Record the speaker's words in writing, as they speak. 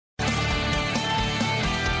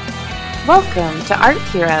Welcome to Art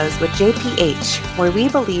Heroes with JPH, where we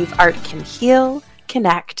believe art can heal,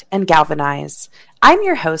 connect, and galvanize. I'm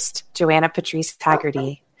your host, Joanna Patrice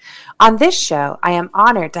Haggerty. On this show, I am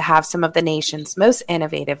honored to have some of the nation's most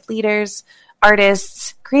innovative leaders,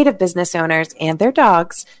 artists, creative business owners, and their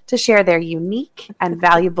dogs to share their unique and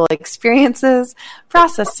valuable experiences,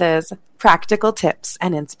 processes, practical tips,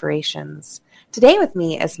 and inspirations. Today with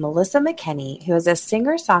me is Melissa McKinney, who is a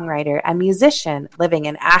singer-songwriter and musician living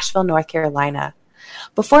in Asheville, North Carolina.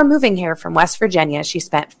 Before moving here from West Virginia, she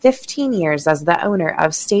spent 15 years as the owner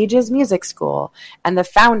of Stages Music School and the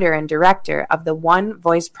founder and director of the One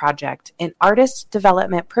Voice Project, an artist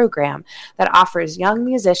development program that offers young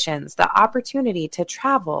musicians the opportunity to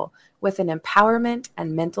travel with an empowerment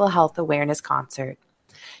and mental health awareness concert.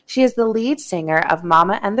 She is the lead singer of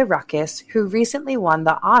Mama and the Ruckus, who recently won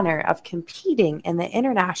the honor of competing in the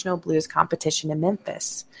International Blues Competition in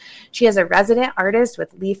Memphis. She is a resident artist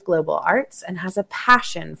with Leaf Global Arts and has a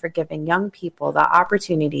passion for giving young people the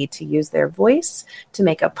opportunity to use their voice to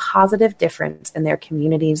make a positive difference in their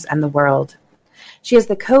communities and the world. She is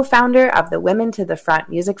the co-founder of the Women to the Front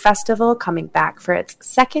Music Festival, coming back for its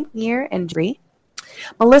second year in Dree.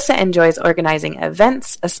 Melissa enjoys organizing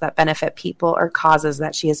events that benefit people or causes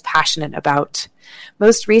that she is passionate about.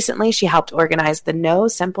 Most recently, she helped organize the No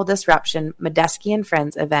Simple Disruption Medeski and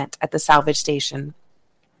Friends event at the Salvage Station.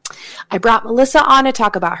 I brought Melissa on to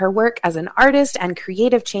talk about her work as an artist and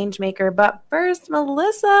creative changemaker. But first,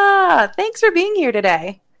 Melissa, thanks for being here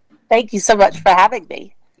today. Thank you so much for having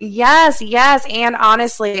me. Yes. And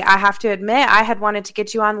honestly, I have to admit, I had wanted to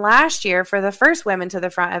get you on last year for the first Women to the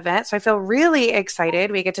Front event. So I feel really excited.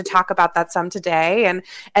 We get to talk about that some today and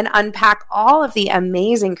unpack all of the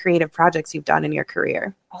amazing creative projects you've done in your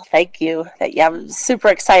career. Oh, thank you. Yeah, I'm super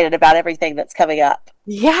excited about everything that's coming up.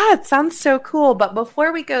 Yeah, it sounds so cool. But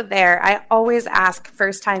before we go there, I always ask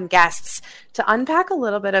first-time guests to unpack a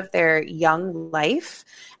little bit of their young life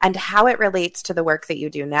and how it relates to the work that you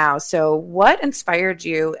do now. So what inspired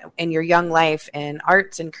you in your young life in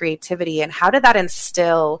arts and creativity, and how did that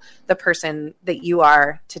instill the person that you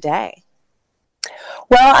are today?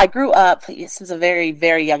 Well, I grew up since a very,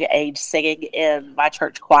 very young age singing in my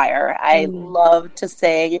church choir. I loved to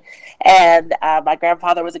sing, and my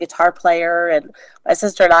grandfather was a guitar player, and my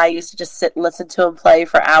sister and I used to just sit and listen to him play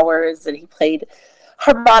for hours, and he played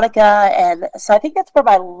harmonica, and so I think that's where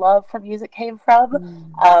my love for music came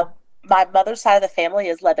from. My mother's side of the family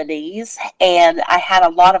is Lebanese, and I had a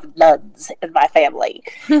lot of nuns in my family.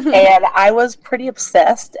 And I was pretty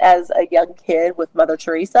obsessed as a young kid with Mother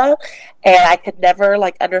Teresa, and I could never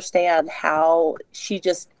understand how she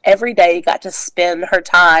just every day got to spend her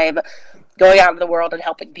time going out in the world and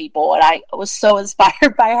helping people. And I was so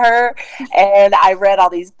inspired by her, and I read all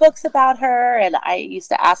these books about her, and I used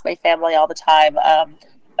to ask my family all the time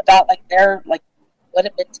about their what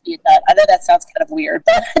it meant to be a nut. I know that sounds kind of weird,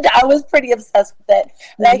 but I was pretty obsessed with it.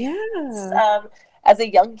 As a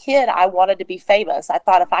young kid, I wanted to be famous. I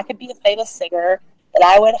thought if I could be a famous singer, that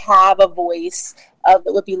I would have a voice that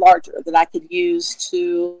would be larger, that I could use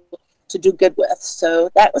to do good with. So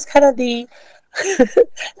that was kind of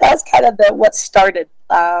what started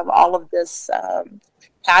all of this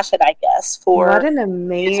passion, I guess, for what an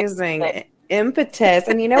amazing impetus.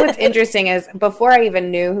 And you know what's interesting is before I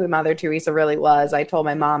even knew who Mother Teresa really was, I told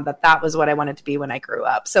my mom that was what I wanted to be when I grew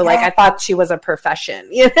up. So I thought she was a profession,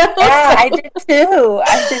 you know? Yeah, I did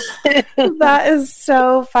too. That is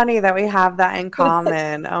so funny that we have that in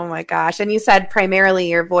common. Oh my gosh. And you said primarily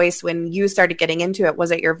your voice when you started getting into it.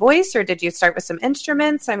 Was it your voice, or did you start with some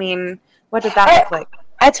instruments? I mean, what did that look like?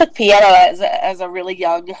 I took piano as a really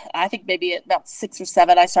young, I think maybe at about 6 or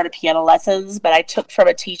 7, I started piano lessons, but I took from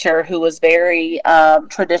a teacher who was very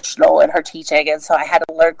traditional in her teaching, and so I had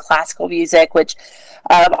to learn classical music, which,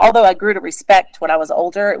 although I grew to respect when I was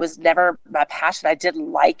older, it was never my passion. I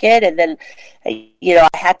didn't like it, and then, I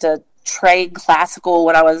had to train classical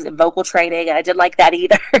when I was in vocal training, and I didn't like that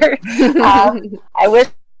either. I wish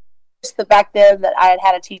that back then that I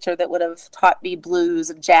had a teacher that would have taught me blues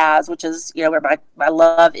and jazz, which is, where my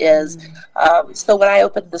love is. So when I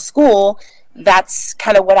opened the school, that's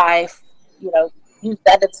kind of what I, used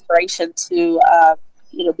that inspiration to,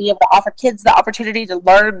 be able to offer kids the opportunity to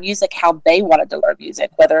learn music how they wanted to learn music,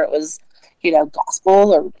 whether it was,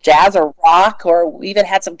 gospel or jazz or rock, or we even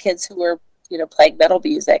had some kids who were, playing metal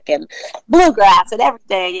music and bluegrass and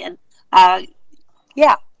everything. And,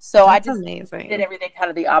 so That's I just amazing. did everything kind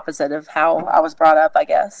of the opposite of how I was brought up, I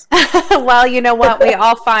guess. Well, you know what? We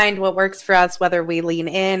all find what works for us, whether we lean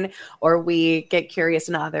in or we get curious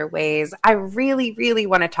in other ways. I really, really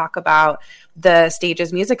want to talk about the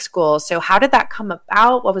Stages Music School. So how did that come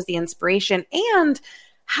about? What was the inspiration? And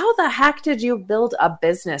how the heck did you build a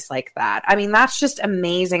business like that? I mean, that's just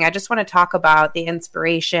amazing. I just want to talk about the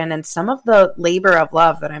inspiration and some of the labor of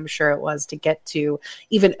love that I'm sure it was to get to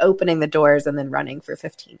even opening the doors and then running for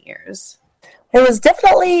 15 years.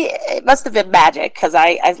 It must have been magic, because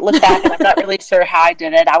I look back and I'm not really sure how I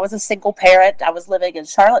did it. I was a single parent. I was living in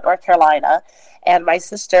Charlotte, North Carolina, and my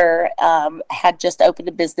sister had just opened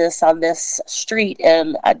a business on this street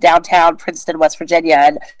in downtown Princeton, West Virginia.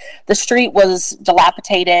 And the street was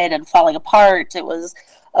dilapidated and falling apart. It was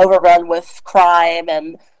overrun with crime,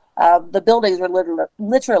 and the buildings were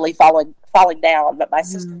literally falling down. But my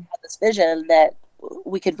sister had this vision that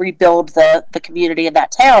we could rebuild the community in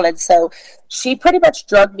that town. And so she pretty much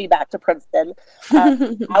drugged me back to Princeton.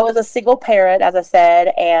 I was a single parent, as I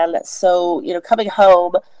said. And so, coming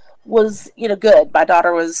home was, good. My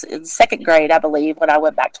daughter was in second grade, I believe, when I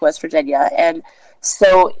went back to West Virginia. And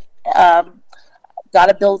so, got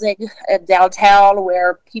a building in downtown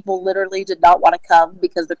where people literally did not want to come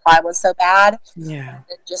because the crime was so bad. Yeah.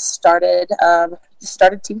 And just started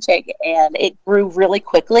teaching, and it grew really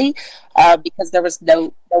quickly because there was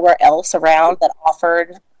nowhere else around that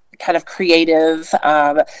offered kind of creative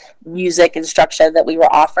music instruction that we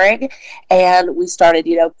were offering. And we started,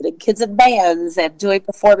 putting kids in bands and doing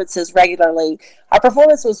performances regularly. Our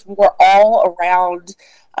performances were all around,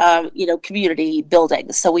 community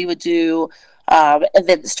buildings. So we would do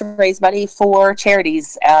events to raise money for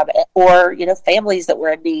charities or families that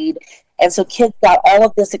were in need. And so kids got all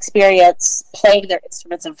of this experience playing their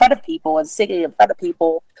instruments in front of people and singing in front of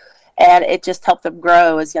people, and it just helped them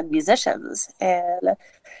grow as young musicians. And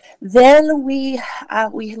then we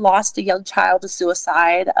lost a young child to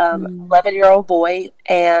suicide, 11-year-old boy,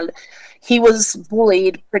 and he was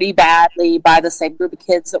bullied pretty badly by the same group of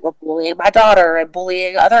kids that were bullying my daughter and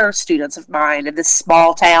bullying other students of mine in this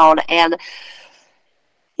small town. And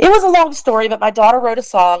it was a long story, but my daughter wrote a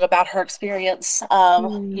song about her experience,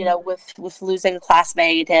 with losing a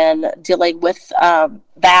classmate and dealing with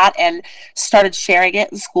that, and started sharing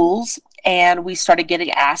it in schools. And we started getting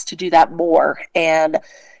asked to do that more. And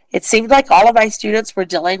it seemed like all of my students were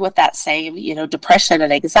dealing with that same, depression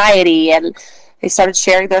and anxiety. And they started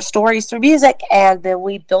sharing their stories through music. And then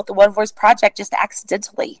we built the One Voice Project just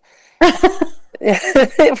accidentally.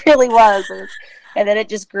 It really was. And then it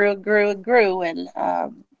just grew and grew and grew. And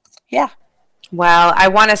yeah. Well, I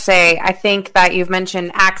want to say, I think that you've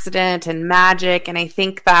mentioned accident and magic, and I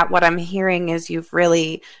think that what I'm hearing is you've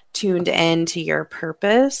really tuned into your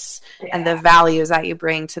purpose and the values that you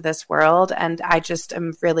bring to this world. And I just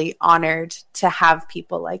am really honored to have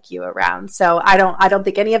people like you around. So I don't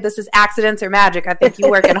think any of this is accidents or magic. I think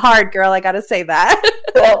you're working hard, girl. I got to say that.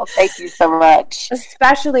 Well, thank you so much.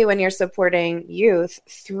 Especially when you're supporting youth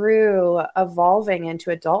through evolving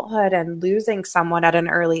into adulthood, and losing someone at an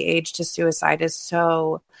early age to suicide is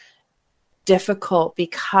so difficult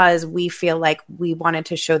because we feel like we wanted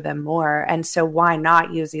to show them more. And so why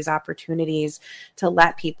not use these opportunities to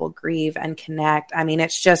let people grieve and connect? I mean,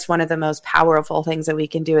 it's just one of the most powerful things that we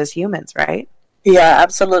can do as humans, right? Yeah,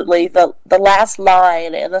 absolutely. The last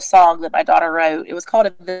line in the song that my daughter wrote, it was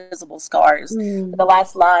called Invisible Scars. The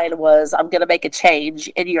last line was, "I'm going to make a change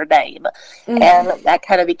in your name." And that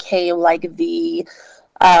kind of became like the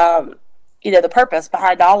purpose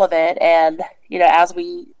behind all of it. And, as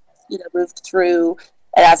we moved through,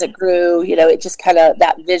 and as it grew, it just kind of,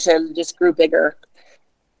 that vision just grew bigger.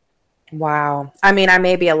 Wow. I mean, I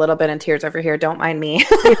may be a little bit in tears over here. Don't mind me.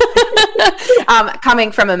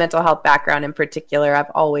 Coming from a mental health background in particular,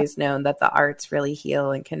 I've always known that the arts really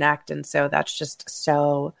heal and connect. And so that's just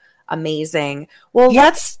so amazing. Well,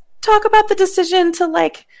 let's talk about the decision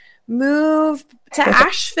to move to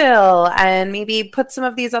Asheville and maybe put some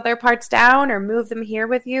of these other parts down or move them here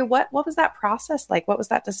with you. What was that process like? What was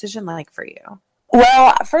that decision like for you?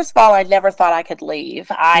 Well, first of all, I never thought I could leave.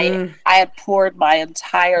 I had poured my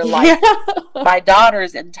entire life, my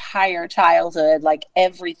daughter's entire childhood,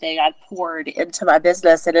 everything I poured into my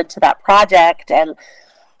business and into that project. And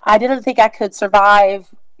I didn't think I could survive,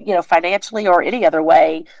 financially or any other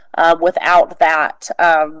way, without that,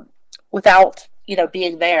 without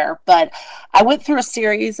being there. But I went through a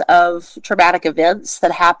series of traumatic events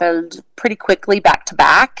that happened pretty quickly back to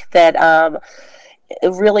back that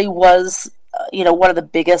it really was one of the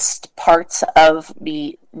biggest parts of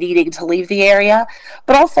me needing to leave the area.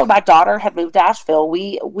 But also my daughter had moved to Asheville.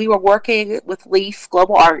 We were working with Leaf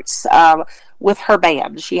Global Arts with her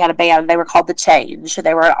band. She had a band. They were called The Change.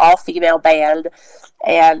 They were an all-female band,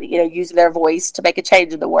 and using their voice to make a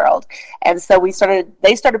change in the world. And so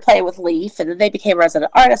they started playing with Leaf, and then they became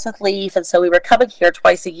resident artists with Leaf. And so we were coming here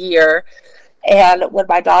twice a year And when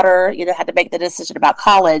my daughter, had to make the decision about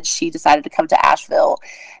college, she decided to come to Asheville.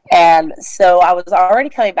 And so I was already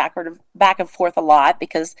coming back and forth a lot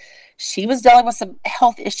because she was dealing with some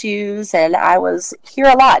health issues, and I was here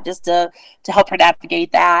a lot just to help her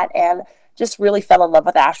navigate that, and just really fell in love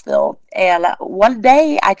with Asheville. And one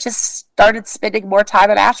day I just started spending more time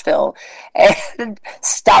in Asheville and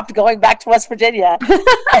stopped going back to West Virginia.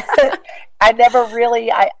 I never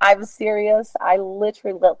really, I'm serious. I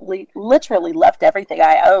literally left everything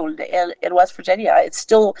I owned in West Virginia. It's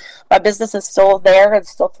still, my business is still there and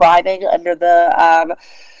still thriving under the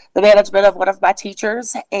management of one of my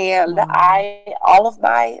teachers, and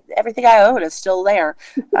everything I own is still there.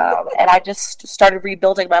 And I just started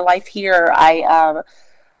rebuilding my life here. I,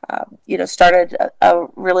 started a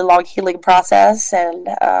really long healing process, and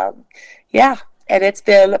and it's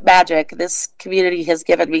been magic. This community has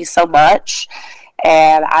given me so much,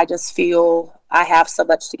 and I just feel I have so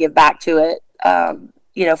much to give back to it,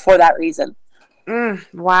 for that reason.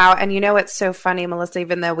 Wow. And it's so funny, Melissa,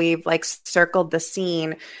 even though we've circled the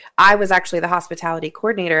scene, I was actually the hospitality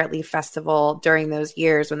coordinator at Leaf Festival during those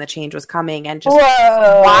years when the change was coming, and just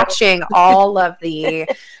watching all of the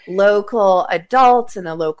local adults and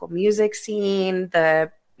the local music scene,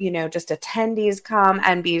 just attendees come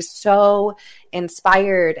and be so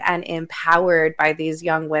inspired and empowered by these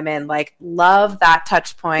young women. Love that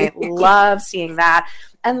touch point, love seeing that,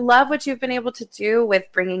 and love what you've been able to do with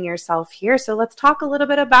bringing yourself here. So let's talk a little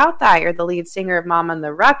bit about that. You're the lead singer of Mama and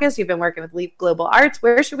the Ruckus. You've been working with Leaf Global Arts.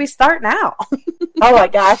 Where should we start now? Oh my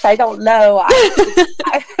gosh, I don't know.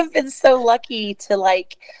 I've been so lucky to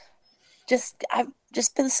I've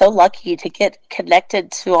just been so lucky to get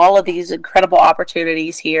connected to all of these incredible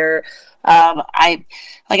opportunities here. Like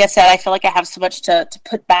I said, I feel like I have so much to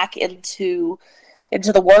put back into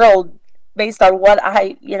the world based on what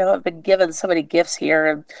I, have been given so many gifts here.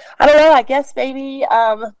 And I don't know, I guess maybe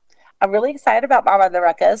I'm really excited about Mama and the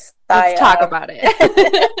Ruckus. Let's talk about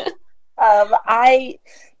it. I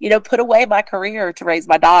put away my career to raise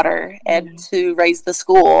my daughter and to raise the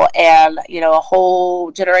school, and, a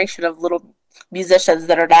whole generation of little musicians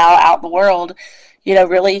that are now out in the world,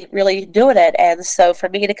 really, really doing it. And so for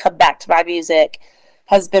me to come back to my music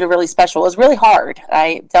has been really special. It was really hard.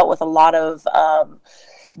 I dealt with a lot of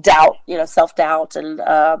doubt, self-doubt, and,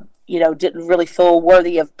 didn't really feel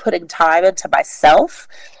worthy of putting time into myself.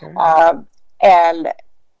 And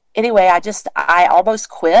anyway, I almost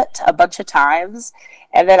quit a bunch of times,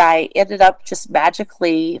 and then I ended up just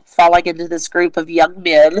magically falling into this group of young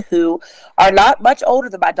men who are not much older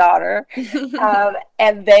than my daughter,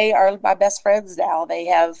 and they are my best friends now. They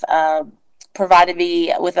have provided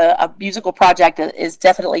me with a musical project that is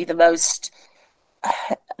definitely the most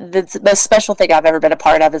special thing I've ever been a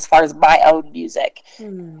part of as far as my own music.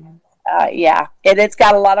 And it's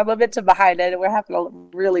got a lot of momentum behind it, and we're having a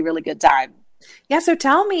really, really good time. Yeah, so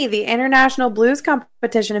tell me, the International Blues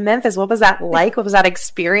Competition in Memphis, what was that like? What was that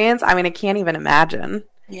experience? I mean, I can't even imagine.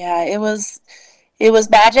 Yeah, it was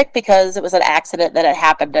magic because it was an accident that it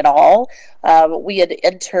happened at all. We had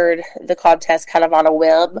entered the contest kind of on a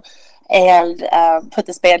whim and put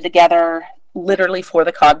this band together literally for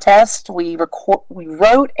the contest. We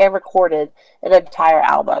wrote and recorded an entire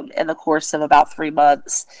album in the course of about 3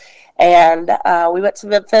 months. And we went to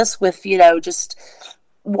Memphis with, just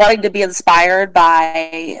wanting to be inspired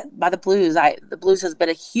by the blues. The blues has been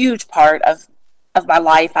a huge part of my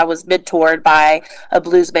life. I was mentored by a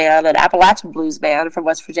blues band, an Appalachian blues band from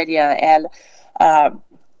West Virginia, and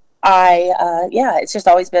it's just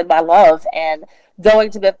always been my love. And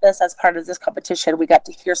going to Memphis as part of this competition, we got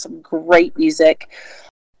to hear some great music.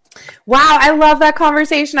 Wow, I love that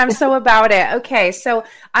conversation. I'm so about it. Okay, so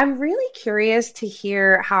I'm really curious to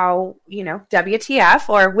hear how, WTF,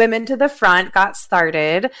 or Women to the Front, got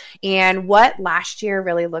started, and what last year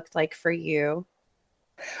really looked like for you.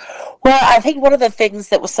 Well, I think one of the things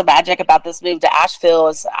that was so magic about this move to Asheville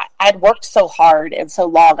is I'd worked so hard and so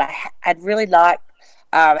long. I'd really not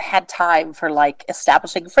had time for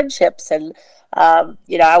establishing friendships, and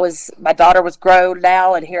my daughter was grown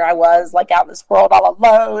now, and here I was out in this world all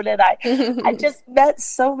alone, and I just met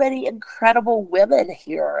so many incredible women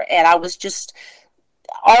here, and I was just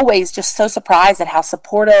always just so surprised at how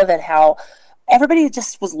supportive and how everybody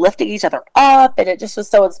just was lifting each other up, and it just was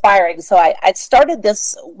so inspiring. So I started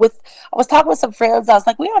this I was talking with some friends. I was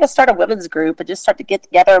like, we ought to start a women's group and just start to get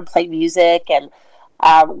together and play music. And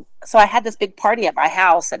so I had this big party at my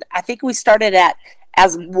house, and I think we started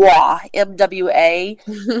as MWA,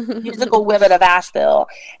 Musical Women of Asheville.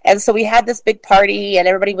 And so we had this big party, and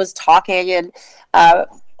everybody was talking, and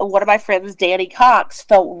one of my friends, Danny Cox,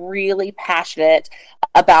 felt really passionate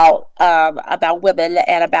about women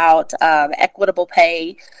and about equitable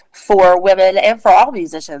pay for women and for all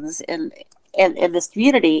musicians in this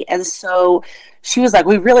community. And so she was like,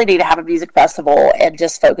 we really need to have a music festival and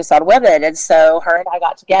just focus on women. And so her and I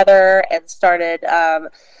got together and started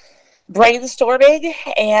brainstorming,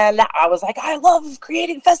 and I was like, I love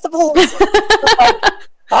creating festivals.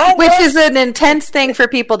 Which is an intense thing for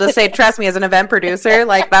people to say. Trust me, as an event producer,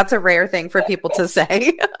 like that's a rare thing for people to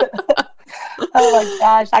say. Oh my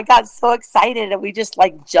gosh, I got so excited, and we just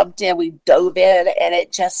like jumped in, we dove in, and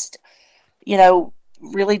it just,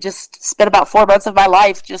 really just spent about 4 months of my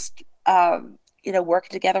life just, working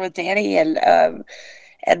together with Danny and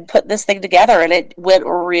put this thing together, and it went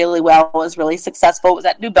really well. It was really successful. It was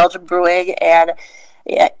at New Belgium Brewing, and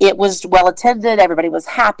it was well attended. Everybody was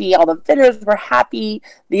happy. All the vendors were happy.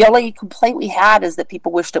 The only complaint we had is that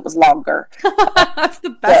people wished it was longer. That's the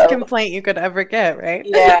best complaint you could ever get, right?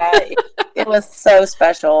 Yeah, it was so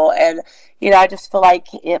special. And, I just feel like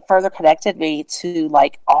it further connected me to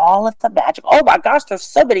like all of the magic. Oh my gosh, there's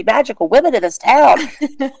so many magical women in this town.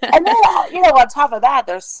 And then, on top of that,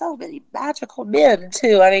 there's so many magical men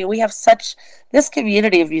too. I mean, we have this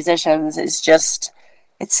community of musicians is just,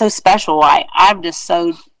 it's so special. I'm just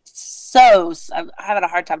so I'm having a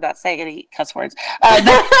hard time not saying any cuss words.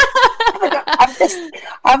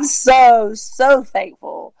 I'm so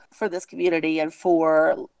thankful for this community and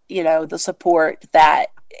for, the support that,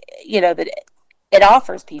 that it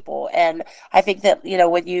offers people. And I think that,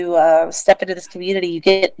 when you step into this community, you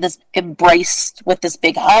get this embraced with this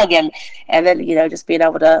big hug, and then, just being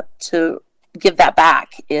able to give that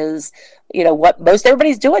back is, what most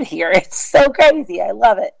everybody's doing here. It's so crazy. I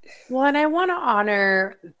love it. Well, and I want to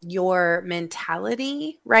honor your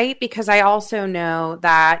mentality, right? Because I also know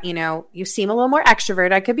that, you seem a little more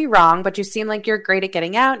extrovert. I could be wrong, but you seem like you're great at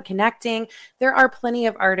getting out and connecting. There are plenty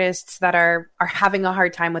of artists that are having a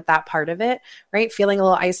hard time with that part of it, right? Feeling a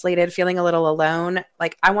little isolated, feeling a little alone.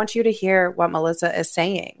 Like, I want you to hear what Melissa is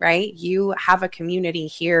saying, right? You have a community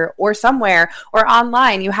here or somewhere or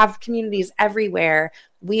online. You have communities everywhere.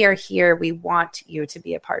 We are here. We want you to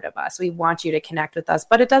be a part of us. We want you to connect with us.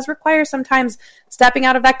 But it does require sometimes stepping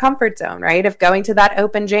out of that comfort zone, right? If going to that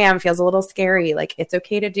open jam feels a little scary, like it's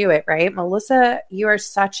okay to do it, right? Melissa, you are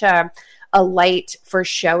such a light for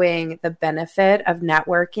showing the benefit of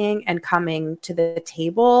networking and coming to the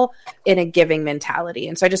table in a giving mentality.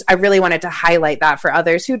 And so I really wanted to highlight that for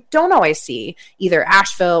others who don't always see either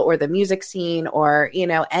Asheville or the music scene or,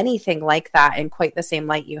 anything like that in quite the same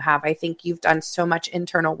light you have. I think you've done so much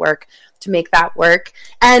internal work to make that work.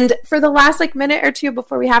 And for the last minute or two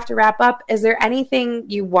before we have to wrap up, is there anything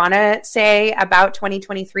you want to say about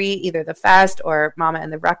 2023, either the fest or Mama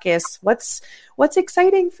and the Ruckus? What's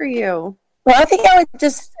exciting for you? Well, I think I would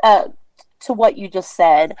just, to what you just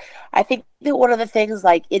said, I think that one of the things,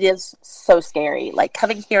 it is so scary,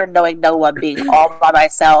 coming here and knowing no one, being all by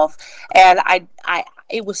myself. And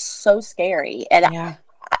it was so scary. And yeah.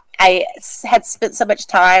 I had spent so much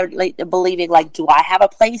time believing, do I have a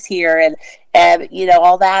place here? And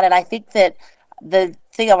all that. And I think that the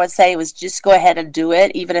thing I would say was just go ahead and do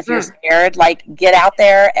it. Even if you're scared, get out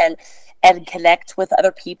there and connect with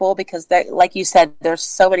other people, because like you said, there's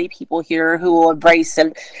so many people here who will embrace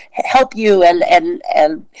and help you, and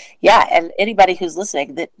anybody who's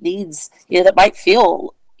listening that needs, that might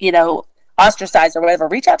feel, ostracized or whatever,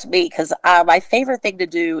 reach out to me, because my favorite thing to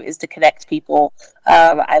do is to connect people.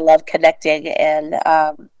 I love connecting, and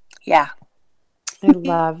yeah.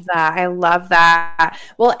 I love that.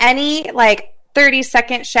 Well, any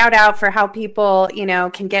 30-second shout out for how people,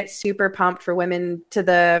 can get super pumped for Women to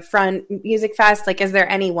the Front Music Fest? Is there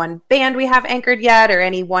any one band we have anchored yet, or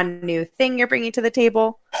any one new thing you're bringing to the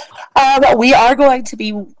table? We are going to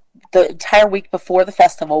be, the entire week before the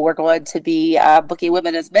festival, we're going to be booking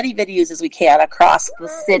women as many venues as we can across the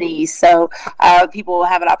city. So people will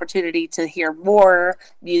have an opportunity to hear more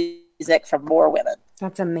music from more women.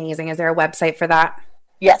 That's amazing. Is there a website for that?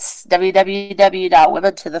 Yes,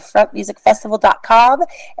 www.womentothefrontmusicfestival.com,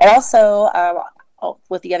 and also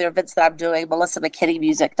with the other events that I'm doing,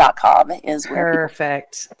 MelissaMcKinneymusic.com is where.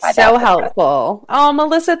 Perfect. So helpful. Oh,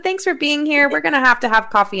 Melissa, thanks for being here. We're going to have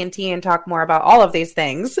coffee and tea and talk more about all of these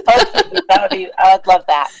things. I would love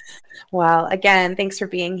that. Well, again, thanks for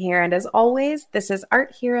being here. And as always, this is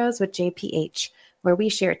Art Heroes with JPH, where we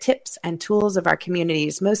share tips and tools of our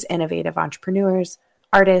community's most innovative entrepreneurs,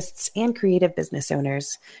 artists, and creative business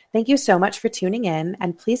owners. Thank you so much for tuning in,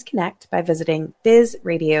 and please connect by visiting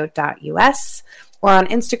bizradio.us or on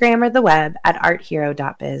Instagram or the web at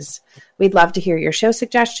arthero.biz. We'd love to hear your show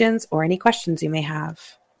suggestions or any questions you may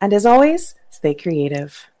have. And as always, Stay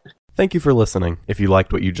creative. Thank you for listening. If you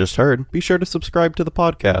liked what you just heard, be sure to subscribe to the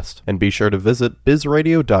podcast, and be sure to visit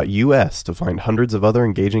bizradio.us to find hundreds of other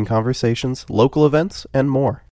engaging conversations, local events, and more.